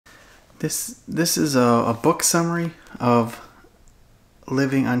This is a book summary of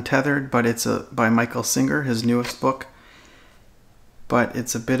Living Untethered, but it's by Michael Singer, his newest book. But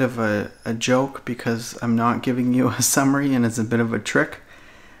it's a bit of a joke because I'm not giving you a summary, and it's a bit of a trick.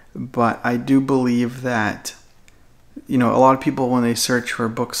 But I do believe that, a lot of people, when they search for a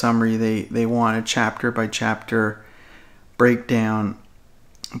book summary, they want a chapter by chapter breakdown.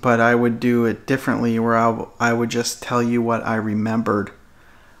 But I would do it differently, where I would just tell you what I remembered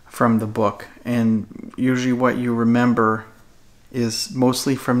from the book. And usually what you remember is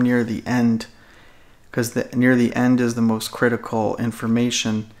mostly from near the end, because near the end is the most critical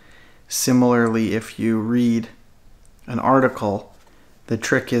information. Similarly, if you read an article, the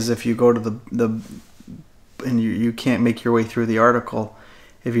trick is if you go to and you can't make your way through the article,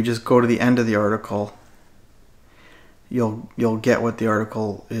 if you just go to the end of the article, you'll get what the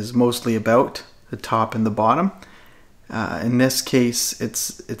article is mostly about, the top and the bottom. In this case,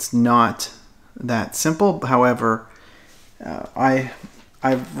 it's not that simple. However,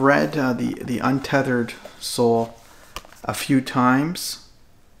 I've read the Untethered Soul a few times,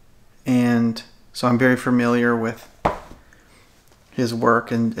 and so I'm very familiar with his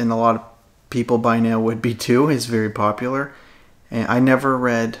work, and a lot of people by now would be too. He's very popular. And I never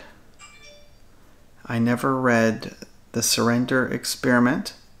read The Surrender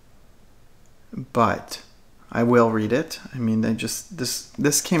Experiment, but I will read it. I mean,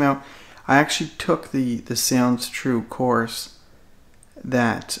 this came out. I actually took the Sounds True course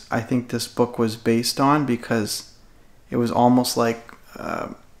that I think this book was based on, because it was almost like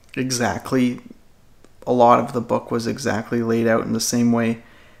exactly, a lot of the book was exactly laid out in the same way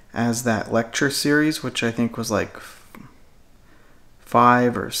as that lecture series, which I think was like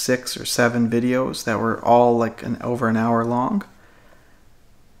 5 or 6 or 7 videos that were all like over an hour long.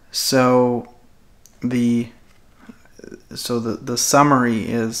 So the summary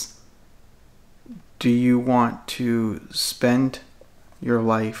is, do you want to spend your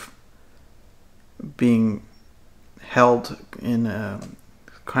life being held in a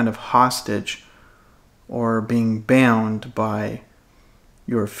kind of hostage, or being bound by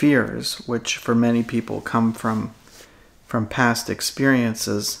your fears, which for many people come from past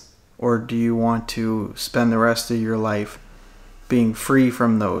experiences, or do you want to spend the rest of your life being free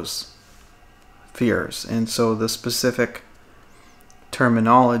from those fears? And so the specific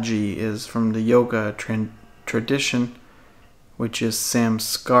terminology is from the yoga tradition, which is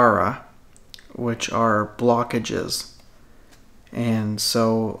samskara, which are blockages. And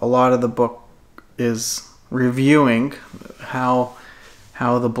so a lot of the book is reviewing how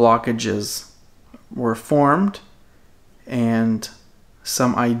the blockages were formed, and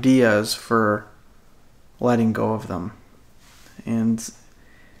some ideas for letting go of them. And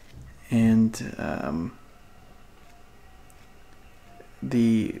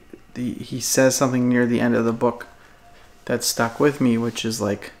he says something near the end of the book that stuck with me, which is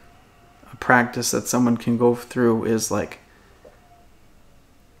like a practice that someone can go through, is like,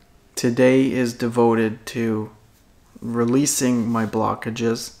 today is devoted to releasing my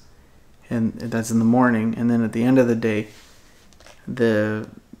blockages, and that's in the morning. And then at the end of the day,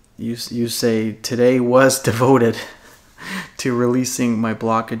 you say, today was devoted to releasing my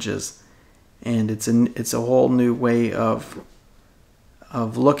blockages. And it's a whole new way of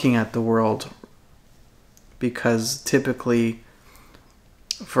looking at the world, because typically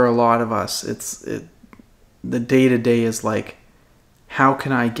for a lot of us, the day-to-day is like, how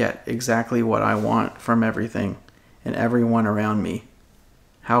can I get exactly what I want from everything and everyone around me?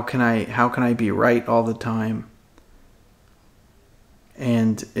 How can I be right all the time?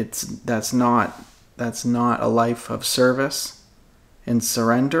 And that's not a life of service and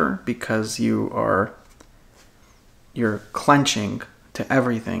surrender, because you're clenching to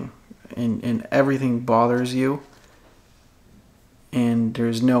everything, and everything bothers you, and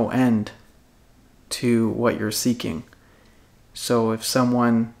there's no end to what you're seeking. So if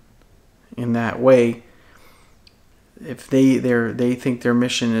someone in that way, if they think their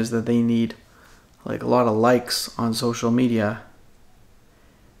mission is that they need like a lot of likes on social media,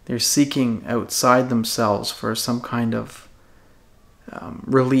 they're seeking outside themselves for some kind of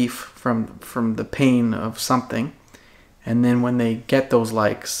relief from the pain of something. And then when they get those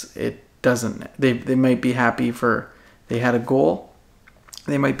likes, it doesn't, they might be happy for, they had a goal,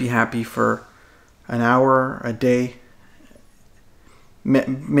 they might be happy for an hour, a day,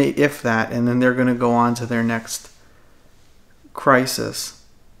 if that, and then they're going to go on to their next crisis.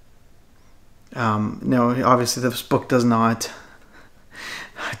 No, obviously this book does not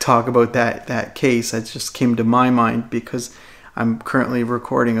talk about that case. It just came to my mind because I'm currently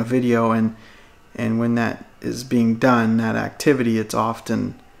recording a video, and when that is being done, that activity, it's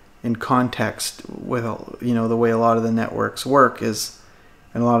often in context with, you know, the way a lot of the networks work is,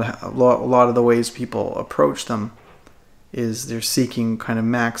 and a lot of the ways people approach them is they're seeking kind of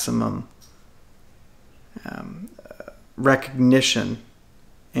maximum recognition,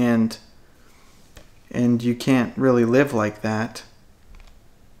 and you can't really live like that.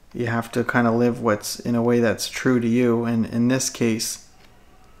 You have to kind of live what's in a way that's true to you. And in this case,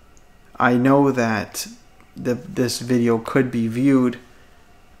 I know that this video could be viewed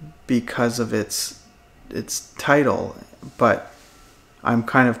because of its title, but I'm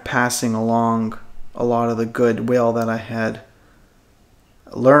kind of passing along a lot of the goodwill that I had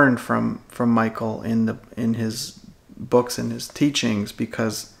learned from Michael in his books and his teachings,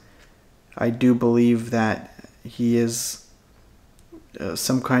 because I do believe that he is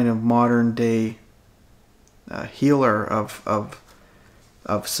some kind of modern day healer of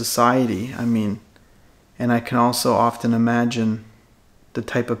society. I mean, and I can also often imagine the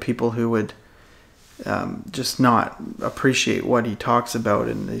type of people who would just not appreciate what he talks about,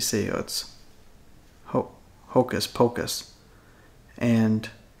 and they say, oh, it's hocus pocus. And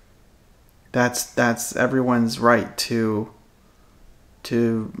that's everyone's right to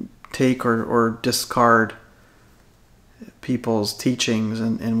take or discard people's teachings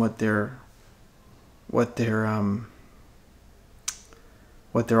and what they're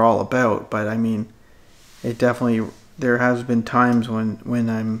all about. But I mean, it definitely, there has been times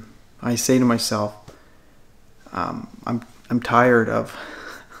when I say to myself, I'm tired of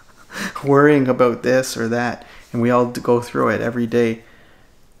worrying about this or that, and we all go through it every day.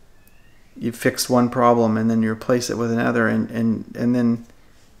 You fix one problem and then you replace it with another, and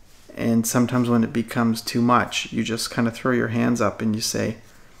sometimes when it becomes too much, you just kind of throw your hands up and you say,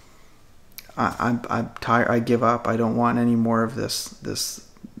 I'm tired. I give up. I don't want any more of this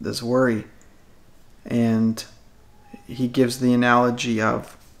worry. And he gives the analogy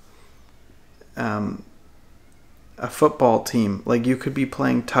of a football team. Like, you could be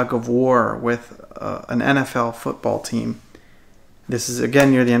playing tug of war with an NFL football team. This is,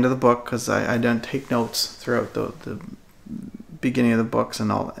 again, near the end of the book, because I don't take notes throughout the beginning of the books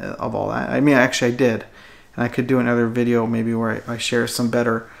and all that. I mean, actually I did. And I could do another video maybe where I share some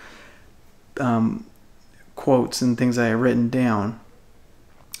better quotes and things I have written down.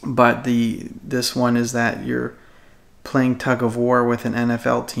 But this one is that you're playing tug of war with an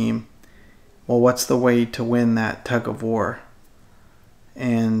NFL team. Well, what's the way to win that tug of war?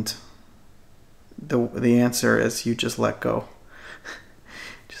 And the answer is you just let go.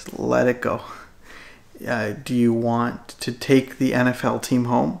 Just let it go. Do you want to take the NFL team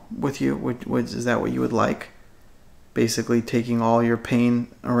home with you? Is that what you would like? Basically taking all your pain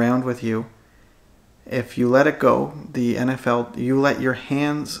around with you. If you let it go, the NFL, you let your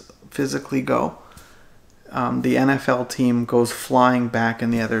hands physically go, the NFL team goes flying back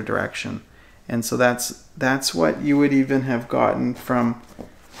in the other direction. And so that's what you would even have gotten from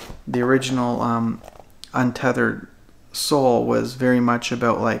the original Untethered Soul, was very much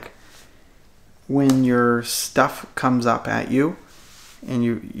about, like, when your stuff comes up at you and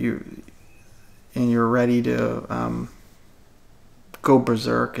you're ready to go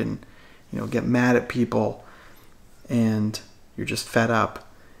berserk and, you know, get mad at people, and you're just fed up,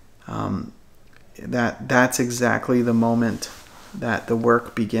 that's exactly the moment that the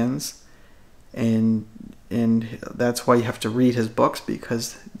work begins. And that's why you have to read his books,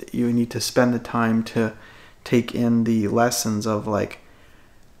 because you need to spend the time to take in the lessons of, like,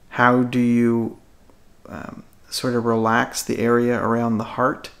 how do you sort of relax the area around the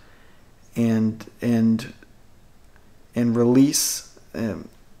heart and release the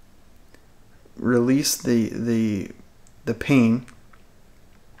pain,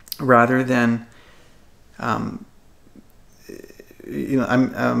 rather than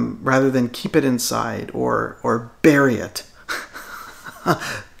rather than keep it inside or bury it.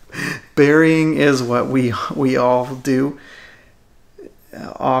 Burying is what we all do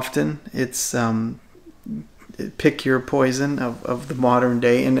often. It's pick your poison of the modern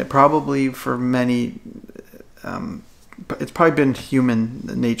day, and it probably, for many, it's probably been human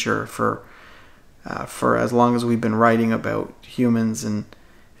nature for as long as we've been writing about humans, and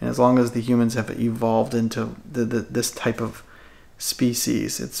as long as the humans have evolved into this type of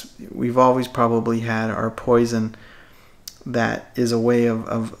species. We've always probably had our poison that is a way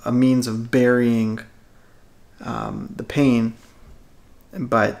of a means of burying the pain.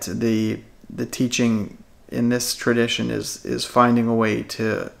 But the teaching in this tradition is finding a way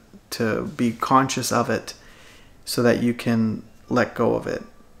to be conscious of it so that you can let go of it.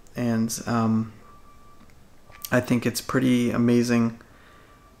 And I think it's pretty amazing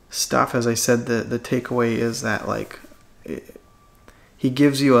stuff. As I said, the takeaway is that, like, he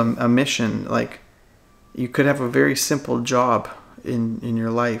gives you a mission. Like, you could have a very simple job in your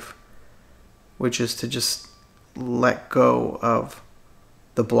life, which is to just let go of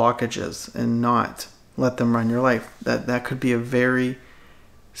the blockages and not let them run your life. That could be a very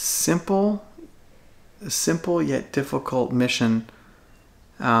simple yet difficult mission.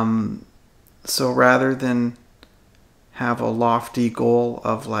 So rather than have a lofty goal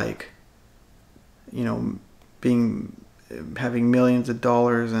of, like, you know, having millions of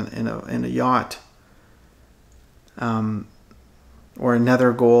dollars in a yacht, or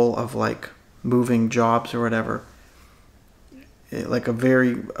another goal of, like, moving jobs or whatever, like a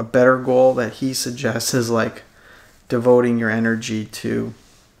better goal that he suggests is, like, devoting your energy to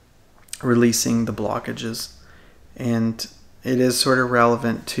releasing the blockages. And it is sort of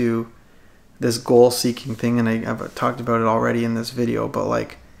relevant to this goal-seeking thing, and I've talked about it already in this video, but,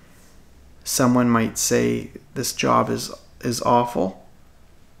 like, someone might say, this job is awful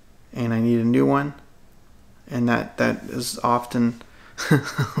and I need a new one, and that is often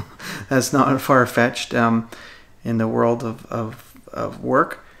that's not far-fetched in the world of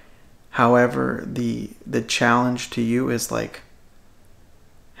work. However, the challenge to you is, like,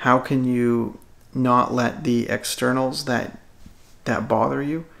 how can you not let the externals that bother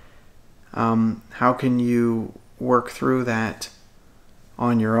you, how can you work through that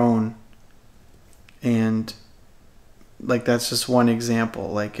on your own? And, like, that's just one example.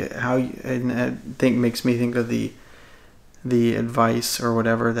 Like, and I think makes me think of the advice or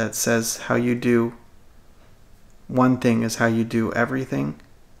whatever that says how you do one thing is how you do everything.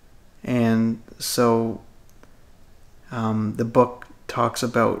 And so the book talks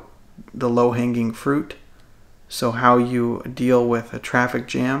about the low-hanging fruit. So how you deal with a traffic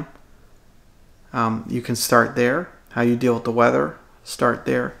jam, you can start there. How you deal with the weather, start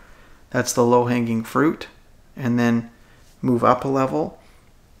there. That's the low-hanging fruit. And then move up a level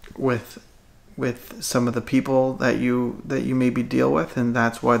with some of the people that you maybe deal with, and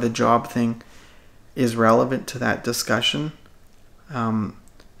that's why the job thing is relevant to that discussion.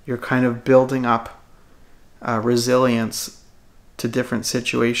 You're kind of building up resilience to different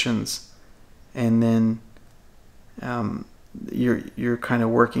situations, and then you're kind of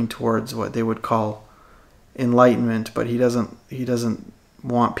working towards what they would call enlightenment. But he doesn't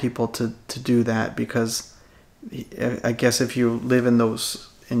want people to do that, because I guess if you live in those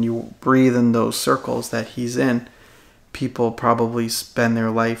and you breathe in those circles that he's in, people probably spend their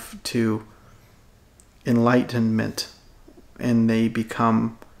life to enlightenment, and they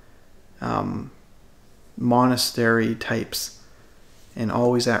become monastery types and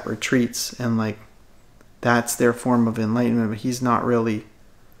always at retreats, and, like, that's their form of enlightenment. But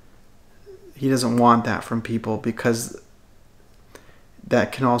he doesn't want that from people, because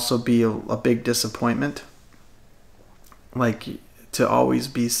that can also be a big disappointment. Like, to always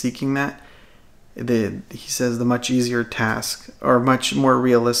be seeking that. He says the much easier task, or much more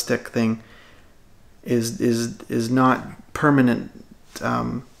realistic thing, is not permanent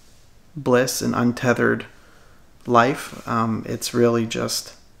bliss and untethered life. It's really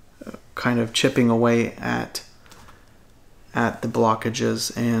just kind of chipping away at the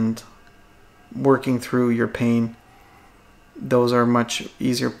blockages and working through your pain. Those are much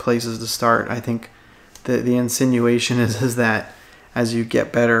easier places to start. I think the insinuation is that as you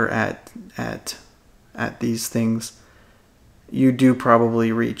get better at these things, you do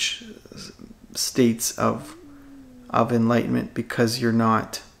probably reach states of enlightenment, because you're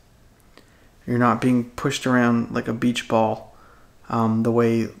not being pushed around like a beach ball, the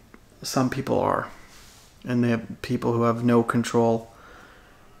way some people are. And they have people who have no control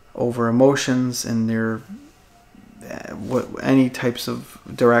over emotions, and any types of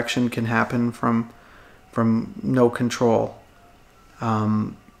direction can happen from no control.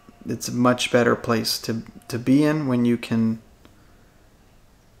 It's a much better place to be in when you can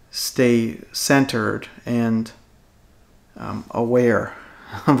stay centered and aware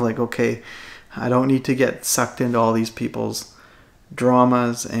of, like, okay, I don't need to get sucked into all these people's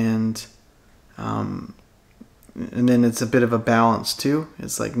dramas, and then it's a bit of a balance too.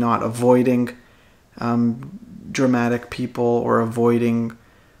 It's like not avoiding dramatic people or avoiding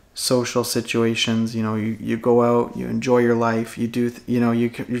social situations. You know, you go out, you enjoy your life, you do,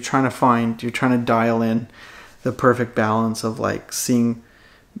 you're trying to dial in the perfect balance of, like,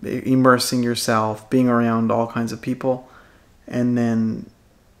 immersing yourself, being around all kinds of people, and then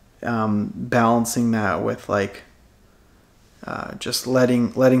balancing that with, like, just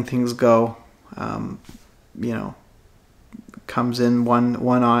letting things go. Comes in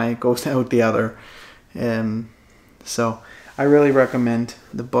one eye, goes out the other. And so I really recommend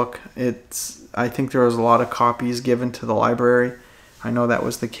the book. I think there was a lot of copies given to the library I know that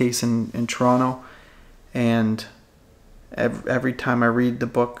was the case in Toronto, and every time I read the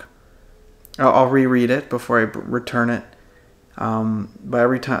book, I'll reread it before I return it. But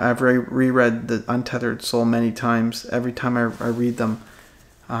every time I've reread the Untethered Soul many times, every time I read them,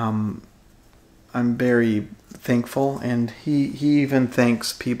 I'm very thankful, and he even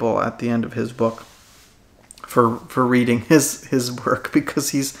thanks people at the end of his book for reading his work,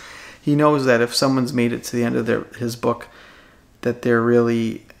 because he knows that if someone's made it to the end of his book, that they're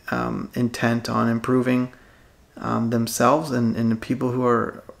really intent on improving themselves, and the people who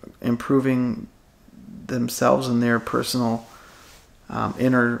are improving themselves in their personal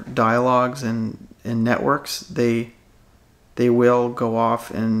inner dialogues and networks, they will go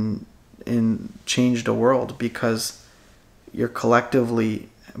off and change the world, because you're collectively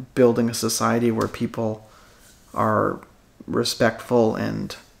building a society where people are respectful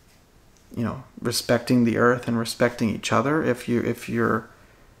and, you know, respecting the earth and respecting each other. If you're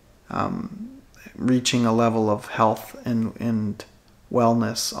reaching a level of health and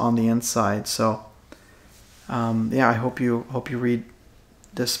wellness on the inside. So yeah, I hope you read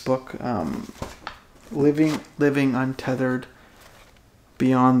this book, Living Untethered,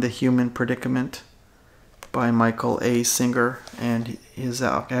 Beyond the Human Predicament, by Michael A. Singer, and he's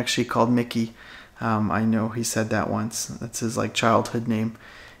actually called Mickey. I know he said that once. That's his like childhood name.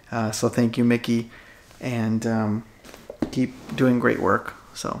 So thank you, Mickey, and keep doing great work.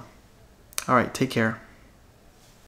 So, all right, take care.